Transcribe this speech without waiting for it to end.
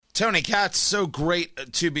Tony Katz, so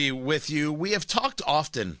great to be with you. We have talked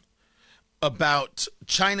often about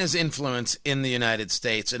China's influence in the United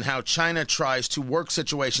States and how China tries to work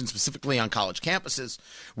situations specifically on college campuses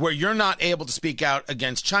where you're not able to speak out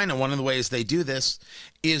against China. One of the ways they do this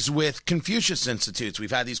is with Confucius Institutes.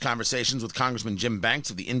 We've had these conversations with Congressman Jim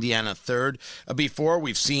Banks of the Indiana 3rd before.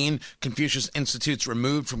 We've seen Confucius Institutes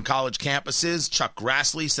removed from college campuses. Chuck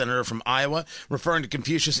Grassley, senator from Iowa, referring to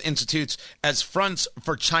Confucius Institutes as fronts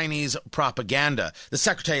for Chinese propaganda. The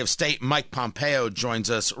Secretary of State, Mike Pompeo,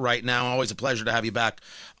 joins us right now. Always a pleasure to have you back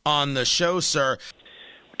on the show, sir.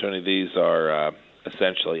 Tony, these are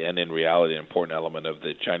essentially and in reality an important element of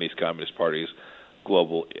the Chinese Communist Party's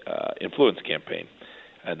global influence campaign.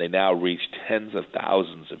 And they now reach tens of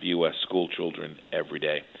thousands of U.S. school children every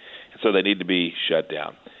day. And so they need to be shut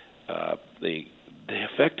down. The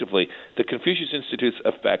Confucius Institutes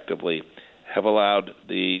effectively have allowed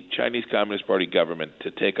the Chinese Communist Party government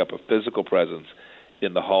to take up a physical presence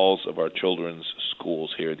in the halls of our children's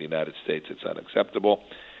schools here in the United States. It's unacceptable.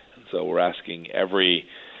 And so we're asking every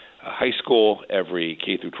high school, every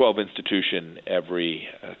K-12 institution, every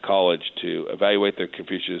college to evaluate their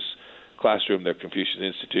Confucius classroom, their Confucius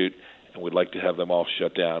Institute, and we'd like to have them all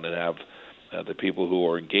shut down and have the people who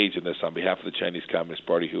are engaged in this on behalf of the Chinese Communist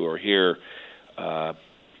Party who are here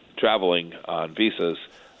traveling on visas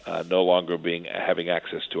no longer having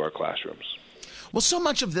access to our classrooms. Well, so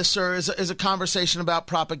much of this, sir, is a conversation about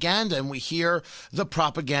propaganda, and we hear the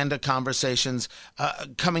propaganda conversations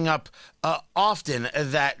coming up often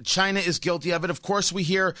that China is guilty of it. Of course, we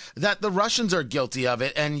hear that the Russians are guilty of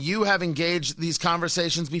it, and you have engaged these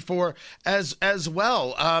conversations before as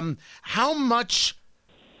well. How much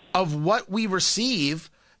of what we receive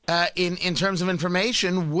in terms of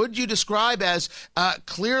information would you describe as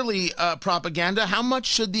clearly propaganda? How much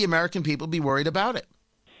should the American people be worried about it?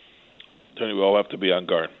 Tony, we all have to be on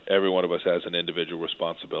guard. Every one of us has an individual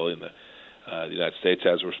responsibility, and the United States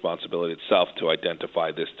has a responsibility itself to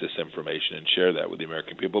identify this disinformation and share that with the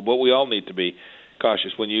American people. But we all need to be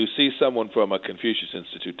cautious. When you see someone from a Confucius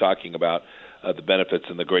Institute talking about the benefits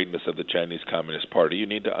and the greatness of the Chinese Communist Party, you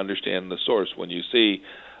need to understand the source. When you see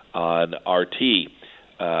on RT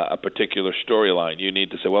a particular storyline, you need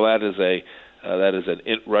to say, well, that is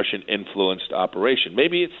an Russian-influenced operation.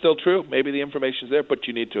 Maybe it's still true. Maybe the information's there, but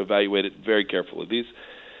you need to evaluate it very carefully.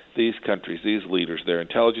 These countries, these leaders, their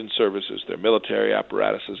intelligence services, their military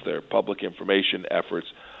apparatuses, their public information efforts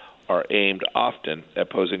are aimed often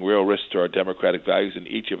at posing real risks to our democratic values, and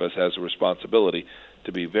each of us has a responsibility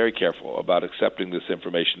to be very careful about accepting this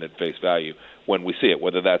information at face value when we see it,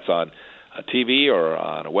 whether that's on a TV or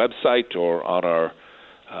on a website or on our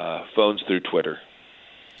phones through Twitter.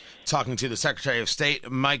 Talking to the Secretary of State,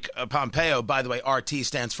 Mike Pompeo. By the way, RT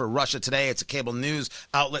stands for Russia Today. It's a cable news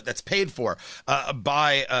outlet that's paid for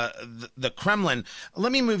by the Kremlin.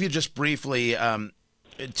 Let me move you just briefly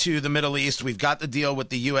to the Middle East. We've got the deal with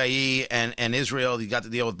the UAE and Israel. You got the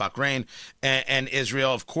deal with Bahrain and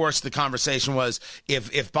Israel. Of course, the conversation was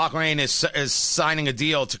if Bahrain is signing a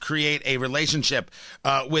deal to create a relationship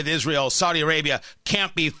with Israel, Saudi Arabia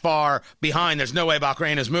can't be far behind. There's no way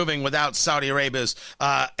Bahrain is moving without Saudi Arabia's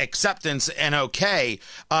acceptance and okay.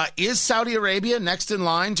 Is Saudi Arabia next in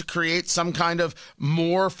line to create some kind of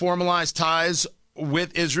more formalized ties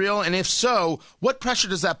with Israel? And if so, what pressure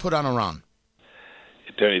does that put on Iran?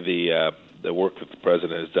 Tony, the work that the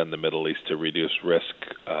president has done in the Middle East to reduce risk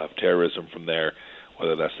of terrorism from there,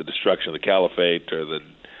 whether that's the destruction of the caliphate or the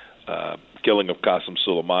killing of Qasem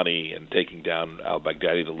Soleimani and taking down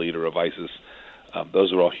al-Baghdadi, the leader of ISIS,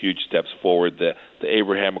 those are all huge steps forward. The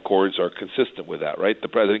Abraham Accords are consistent with that, right? The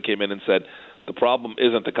president came in and said the problem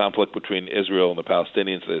isn't the conflict between Israel and the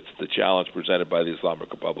Palestinians, it's the challenge presented by the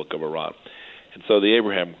Islamic Republic of Iran. And so the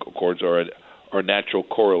Abraham Accords are a natural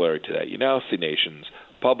corollary to that. You now see nations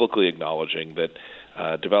publicly acknowledging that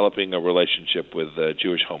developing a relationship with the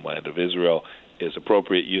Jewish homeland of Israel is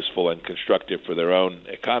appropriate, useful, and constructive for their own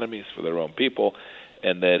economies, for their own people,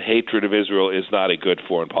 and that hatred of Israel is not a good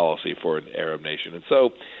foreign policy for an Arab nation. And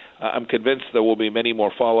so I'm convinced there will be many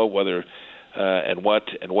more follow, whether and what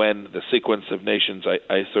and when, the sequence of nations,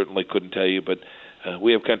 I certainly couldn't tell you, but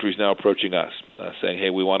we have countries now approaching us saying,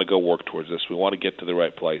 hey, we want to go work towards this. We want to get to the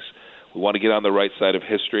right place. We want to get on the right side of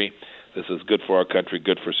history. This is good for our country,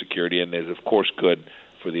 good for security, and is, of course, good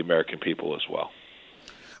for the American people as well.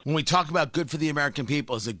 When we talk about good for the American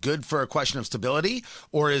people, is it good for a question of stability,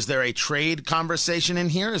 or is there a trade conversation in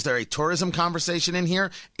here? Is there a tourism conversation in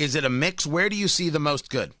here? Is it a mix? Where do you see the most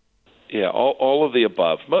good? Yeah, all of the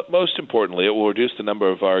above. Most importantly, it will reduce the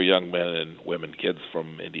number of our young men and women, kids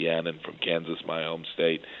from Indiana and from Kansas, my home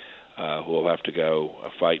state, who will have to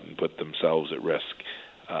go fight and put themselves at risk.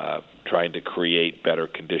 trying to create better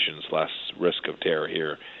conditions, less risk of terror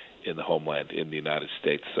here in the homeland in the United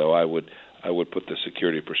States. So I would put the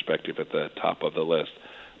security perspective at the top of the list.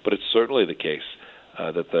 But it's certainly the case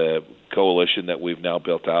that the coalition that we've now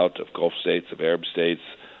built out of Gulf states, of Arab states,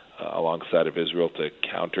 alongside of Israel to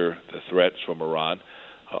counter the threats from Iran,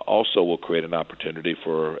 also will create an opportunity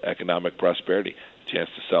for economic prosperity, chance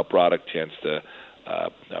to sell product, chance to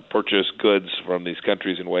purchase goods from these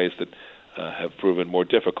countries in ways that have proven more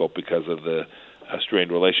difficult because of the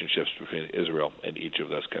strained relationships between Israel and each of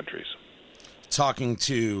those countries. Talking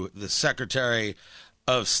to the Secretary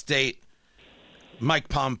of State, Mike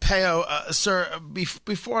Pompeo. Sir,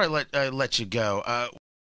 before I let you go,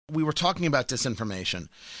 we were talking about disinformation,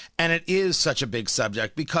 and it is such a big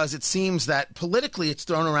subject because it seems that politically it's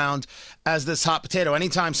thrown around as this hot potato.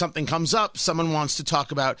 Anytime something comes up, someone wants to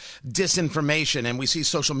talk about disinformation, and we see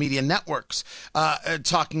social media networks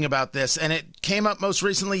talking about this, and it came up most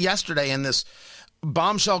recently yesterday in this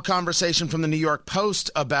bombshell conversation from the New York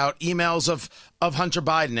Post about emails of Hunter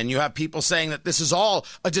Biden. And you have people saying that this is all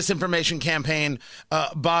a disinformation campaign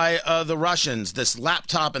by the Russians, this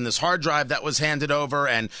laptop and this hard drive that was handed over,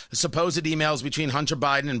 and supposed emails between Hunter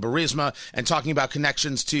Biden and Burisma, and talking about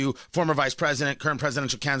connections to former vice president, current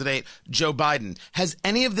presidential candidate Joe Biden. Has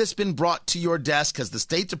any of this been brought to your desk? Has the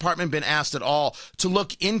State Department been asked at all to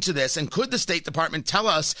look into this? And could the State Department tell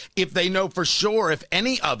us if they know for sure if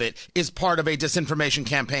any of it is part of a disinformation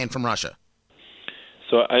campaign from Russia?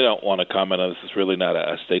 So I don't want to comment on this. It's really not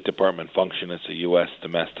a State Department function. It's a U.S.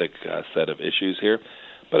 domestic set of issues here.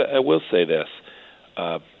 But I will say this.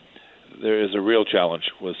 There is a real challenge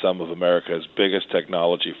with some of America's biggest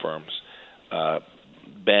technology firms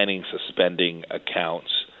banning, suspending accounts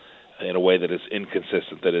in a way that is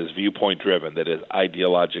inconsistent, that is viewpoint-driven, that is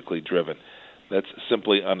ideologically driven. That's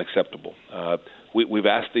simply unacceptable. We've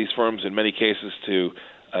asked these firms in many cases to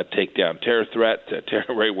take down terror threat,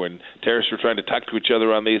 right when terrorists were trying to talk to each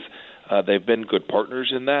other on these. They've been good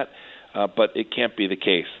partners in that, but it can't be the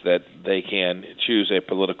case that they can choose a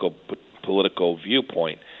political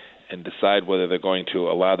viewpoint and decide whether they're going to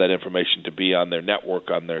allow that information to be on their network,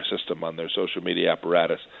 on their system, on their social media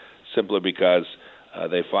apparatus, simply because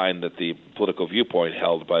they find that the political viewpoint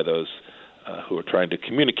held by those who are trying to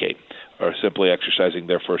communicate are simply exercising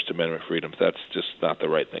their First Amendment freedoms. That's just not the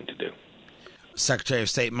right thing to do. Secretary of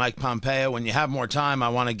State Mike Pompeo, when you have more time, I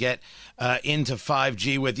want to get into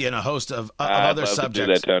 5G with you and a host of other subjects. I'd love to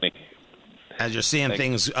do that, Tony. As you're seeing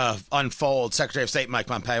things unfold, Secretary of State Mike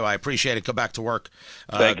Pompeo, I appreciate it. Go back to work.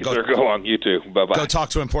 Thank you, sir. Go on. You too. Bye-bye. Go talk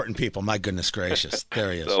to important people. My goodness gracious.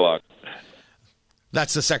 There he is. So long.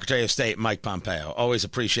 That's the Secretary of State Mike Pompeo. Always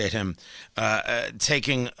appreciate him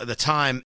taking the time.